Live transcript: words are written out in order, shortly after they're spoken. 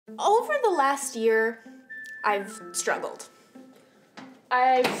Over the last year, I've struggled.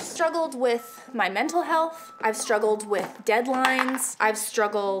 I've struggled with my mental health. I've struggled with deadlines. I've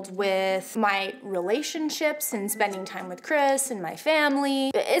struggled with my relationships and spending time with Chris and my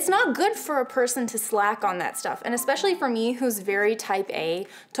family. It's not good for a person to slack on that stuff. And especially for me, who's very type A,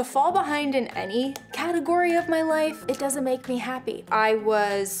 to fall behind in any category of my life, it doesn't make me happy. I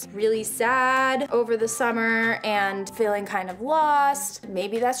was really sad over the summer and feeling kind of lost.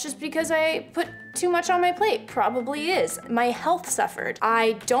 Maybe that's just because I put too much on my plate. Probably is. My health suffered.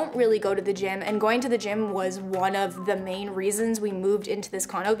 I don't really go to the gym, and going to the gym was one of the main reasons we moved into this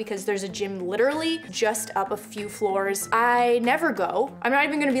condo, because there's a gym literally just up a few floors. I never go. I'm not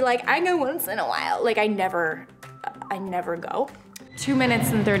even gonna be like, I go once in a while. Like I never go. 2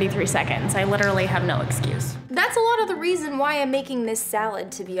 minutes and 33 seconds. I literally have no excuse. That's a lot of the reason why I'm making this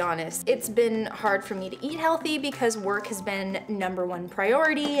salad, to be honest. It's been hard for me to eat healthy because work has been #1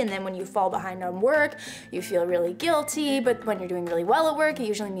 priority, and then when you fall behind on work, you feel really guilty, but when you're doing really well at work, it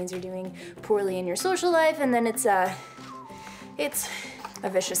usually means you're doing poorly in your social life, and then it's a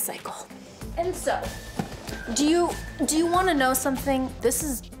vicious cycle. And so, do you want to know something? This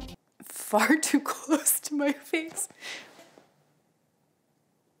is far too close to my face.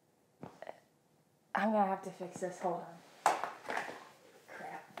 I'm gonna have to fix this, hold on.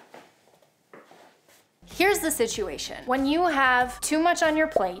 Crap. Here's the situation. When you have too much on your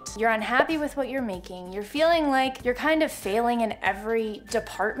plate, you're unhappy with what you're making, you're feeling like you're kind of failing in every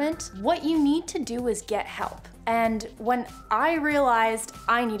department, what you need to do is get help. And when I realized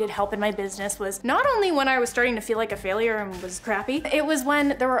I needed help in my business was not only when I was starting to feel like a failure and was crappy, it was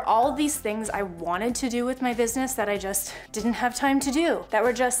when there were all these things I wanted to do with my business that I just didn't have time to do, that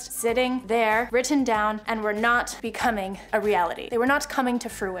were just sitting there, written down, and were not becoming a reality. They were not coming to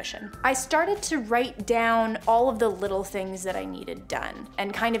fruition. I started to write down all of the little things that I needed done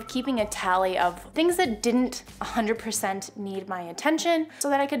and kind of keeping a tally of things that didn't 100% need my attention so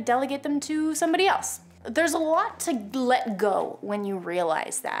that I could delegate them to somebody else. There's a lot to let go when you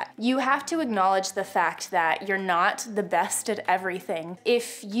realize that. You have to acknowledge the fact that you're not the best at everything.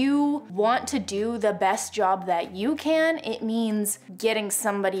 If you want to do the best job that you can, it means getting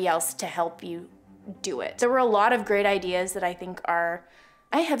somebody else to help you do it. There were a lot of great ideas that I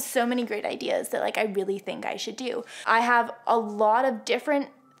have so many great ideas that I really think I should do. I have a lot of different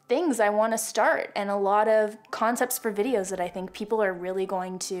things I want to start and a lot of concepts for videos that I think people are really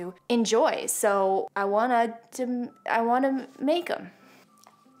going to enjoy. So I want to make them.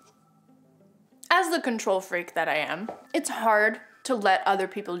 As the control freak that I am, it's hard to let other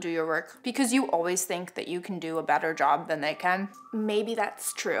people do your work because you always think that you can do a better job than they can. Maybe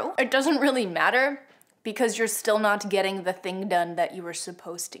that's true. It doesn't really matter because you're still not getting the thing done that you were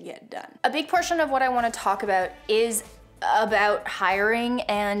supposed to get done. A big portion of what I want to talk about is about hiring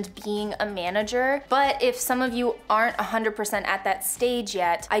and being a manager. But if some of you aren't 100% at that stage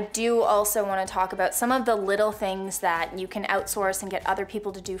yet, I do also want to talk about some of the little things that you can outsource and get other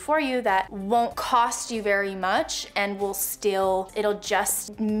people to do for you that won't cost you very much and it'll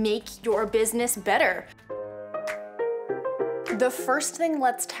just make your business better. The first thing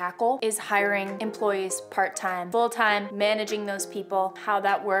let's tackle is hiring employees part-time, full-time, managing those people, how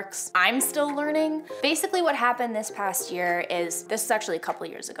that works. I'm still learning. Basically what happened this past year this is actually a couple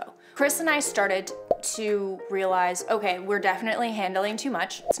of years ago. Chris and I started to realize, okay, we're definitely handling too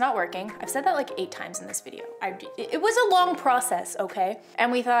much. It's not working. I've said that like 8 times in this video. It was a long process, okay?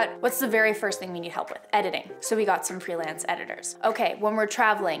 And we thought, what's the very first thing we need help with? Editing. So we got some freelance editors. Okay, when we're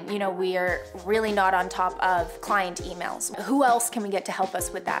traveling, we are really not on top of client emails. Who else can we get to help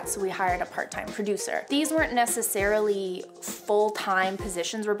us with that? So we hired a part-time producer. These weren't necessarily full-time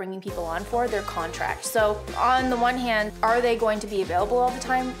positions we're bringing people on for, they're contract. So on the one hand, are they going to be available all the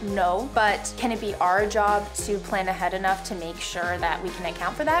time? No, but can it be our job to plan ahead enough to make sure that we can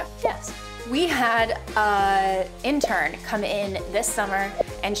account for that? Yes. We had an intern come in this summer,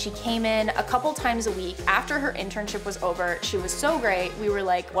 and she came in a couple times a week. After her internship was over, she was so great. We were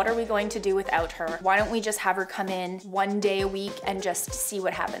like, what are we going to do without her? Why don't we just have her come in 1 day a week and just see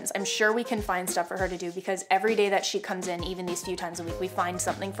what happens? I'm sure we can find stuff for her to do because every day that she comes in, even these few times a week, we find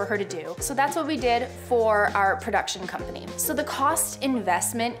something for her to do. So that's what we did for our production company. So the cost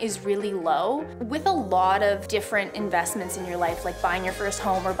investment is really low. With a lot of different investments in your life, like buying your first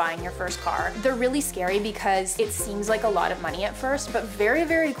home or buying your first car, they're really scary because it seems like a lot of money at first, but very,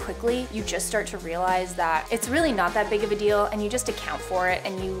 very quickly, you just start to realize that it's really not that big of a deal, and you just account for it,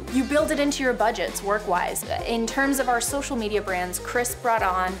 and you build it into your budgets work-wise. In terms of our social media brands, Chris brought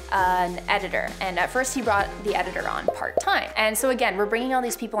on an editor, and at first he brought the editor on part-time. And so again, we're bringing all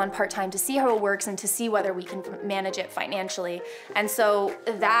these people on part-time to see how it works and to see whether we can manage it financially. And so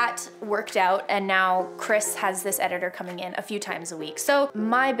that worked out, and now Chris has this editor coming in a few times a week. So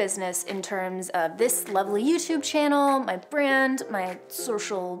my business in terms of this lovely YouTube channel, my brand, my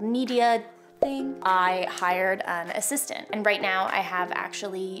social media thing, I hired an assistant. And right now I have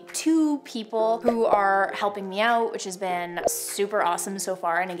actually 2 people who are helping me out, which has been super awesome so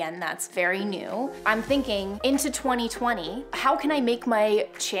far. And again, that's very new. I'm thinking into 2020, how can I make my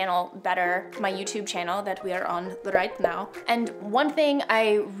channel better, my YouTube channel that we are on right now? And one thing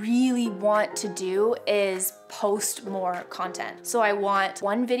I really want to do is post more content. So I want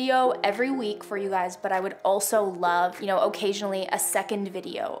 1 video every week for you guys, but I would also love, you know, occasionally a second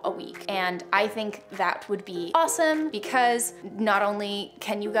video a week. And I think that would be awesome because not only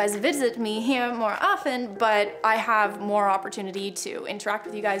can you guys visit me here more often, but I have more opportunity to interact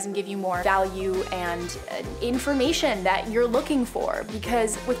with you guys and give you more value and information that you're looking for.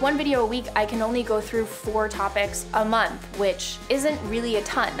 Because with 1 video a week, I can only go through 4 topics a month, which isn't really a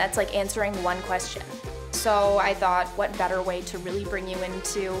ton. That's like answering 1 question. So I thought, what better way to really bring you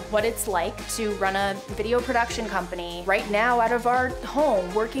into what it's like to run a video production company right now out of our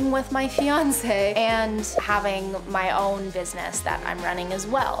home, working with my fiance and having my own business that I'm running as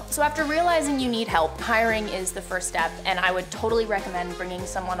well. So after realizing you need help, hiring is the first step, and I would totally recommend bringing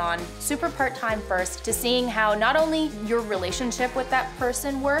someone on super part-time first to seeing how not only your relationship with that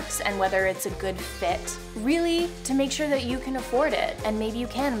person works and whether it's a good fit, really to make sure that you can afford it. And maybe you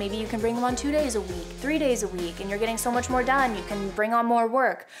can bring them on 2 days a week, 3 days a week, and you're getting so much more done, you can bring on more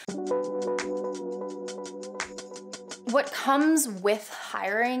work. What comes with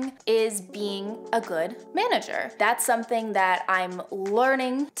hiring is being a good manager. That's something that I'm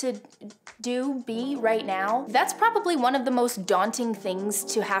learning to be right now. That's probably one of the most daunting things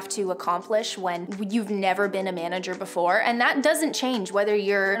to have to accomplish when you've never been a manager before. And that doesn't change whether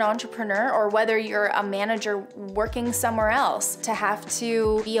you're an entrepreneur or whether you're a manager working somewhere else. To have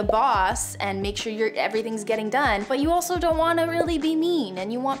to be a boss and make sure everything's getting done, but you also don't want to really be mean,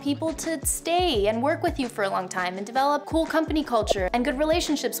 and you want people to stay and work with you for a long time and develop cool company culture and good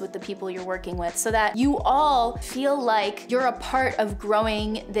relationships with the people you're working with, so that you all feel like you're a part of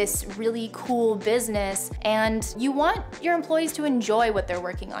growing this really cool business, and you want your employees to enjoy what they're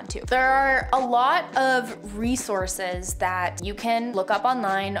working on too. There are a lot of resources that you can look up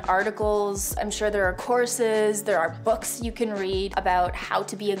online, articles, I'm sure there are courses, there are books you can read about how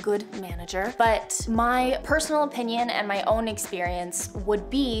to be a good manager, but my personal opinion and my own experience would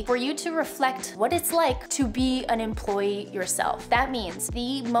be for you to reflect what it's like to be an employee yourself. That means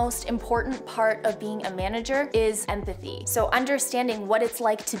the most important part of being a manager is empathy. So understanding what it's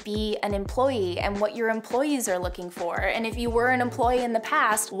like to be an employee and what your employees are looking for. And if you were an employee in the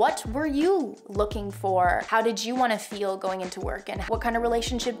past, what were you looking for? How did you want to feel going into work? And what kind of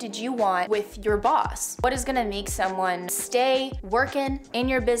relationship did you want with your boss? What is going to make someone stay working in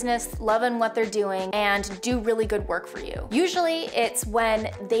your business, loving what they're doing, and do really good work for you? Usually it's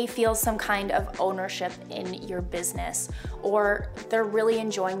when they feel some kind of ownership in your business, or they're really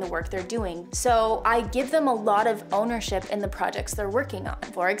enjoying the work they're doing. So I give them a lot of ownership in the projects they're working on.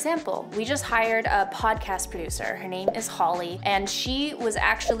 For example, we just hired a podcast producer. Her name is Holly, and she was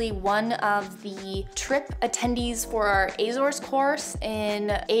actually one of the trip attendees for our Azores course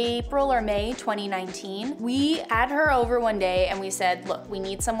in April or May 2019. We had her over one day and we said, look, we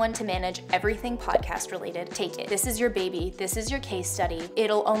need someone to manage everything podcast related. Take it. This is your baby. This is your case study.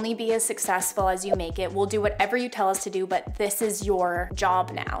 It'll only be as successful as you make it. We'll do whatever you tell us to do, but this is your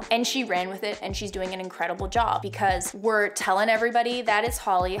job now. And she ran with it, and she's doing an incredible job because we're telling everybody that it's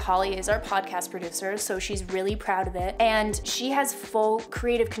Holly. Holly is our podcast producer, so she's really proud of it. And she has full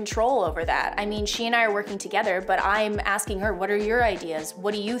creative control over that. I mean, she and I are working together, but I'm asking her, what are your ideas?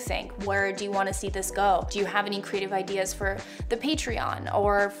 What do you think? Where do you want to see this go? Do you have any creative ideas for the Patreon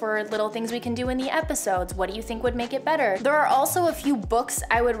or for little things we can do in the episodes? What do you think would make it better? There are also a few books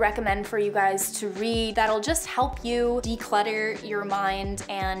I would recommend for you guys to read that'll just help you declutter your mind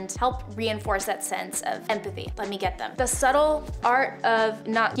and help reinforce that sense of empathy. Let me get them. The Subtle Art of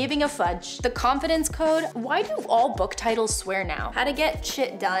Not Giving a Fudge, The Confidence Code. Why do all book titles swear now? How to Get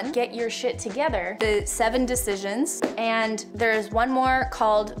Shit Done, Get Your Shit Together, The 7 Decisions, and there's one more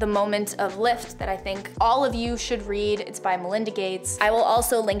called The Moment of Lift that I think all of you should read. It's by Melinda Gates. I will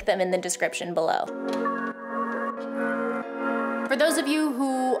also link them in the description below. For those of you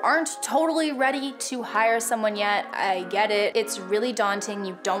who aren't totally ready to hire someone yet, I get it. It's really daunting.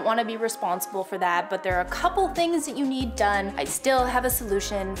 You don't want to be responsible for that, but there are a couple things that you need done. I still have a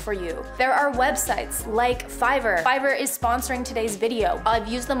solution for you. There are websites like Fiverr. Fiverr is sponsoring today's video. I've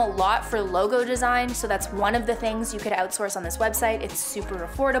used them a lot for logo design, so that's one of the things you could outsource on this website. It's super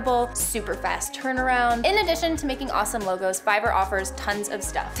affordable, super fast turnaround. In addition to making awesome logos, Fiverr offers tons of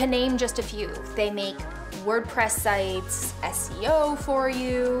stuff. To name just a few, they make WordPress sites, SEO for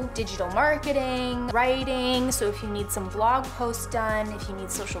you, digital marketing, writing, so if you need some blog posts done, if you need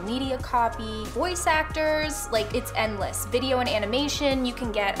social media copy, voice actors, like it's endless. Video and animation, you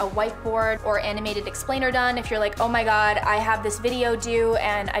can get a whiteboard or animated explainer done if you're like, oh my god, I have this video due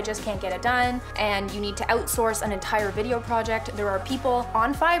and I just can't get it done, and you need to outsource an entire video project. There are people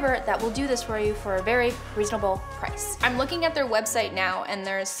on Fiverr that will do this for you for a very reasonable price. I'm looking at their website now and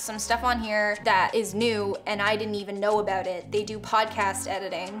there's some stuff on here that is new and I didn't even know about it. They do podcast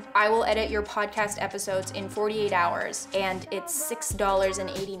editing. I will edit your podcast episodes in 48 hours and it's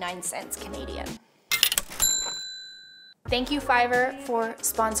 $6.89 Canadian. Thank you Fiverr for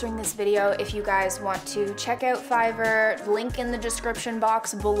sponsoring this video. If you guys want to check out Fiverr, link in the description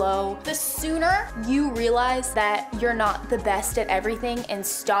box below. The sooner you realize that you're not the best at everything and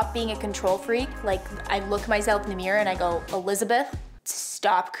stop being a control freak, like I look myself in the mirror and I go, Elizabeth,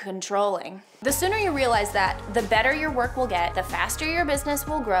 stop controlling. The sooner you realize that, the better your work will get, the faster your business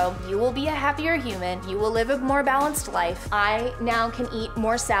will grow, you will be a happier human, you will live a more balanced life. I now can eat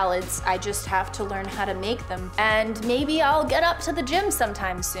more salads, I just have to learn how to make them. And maybe I'll get up to the gym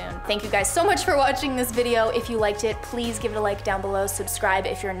sometime soon. Thank you guys so much for watching this video. If you liked it, please give it a like down below, subscribe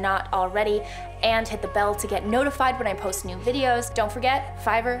if you're not already, and hit the bell to get notified when I post new videos. Don't forget,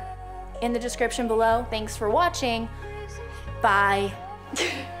 Fiverr in the description below. Thanks for watching. Bye.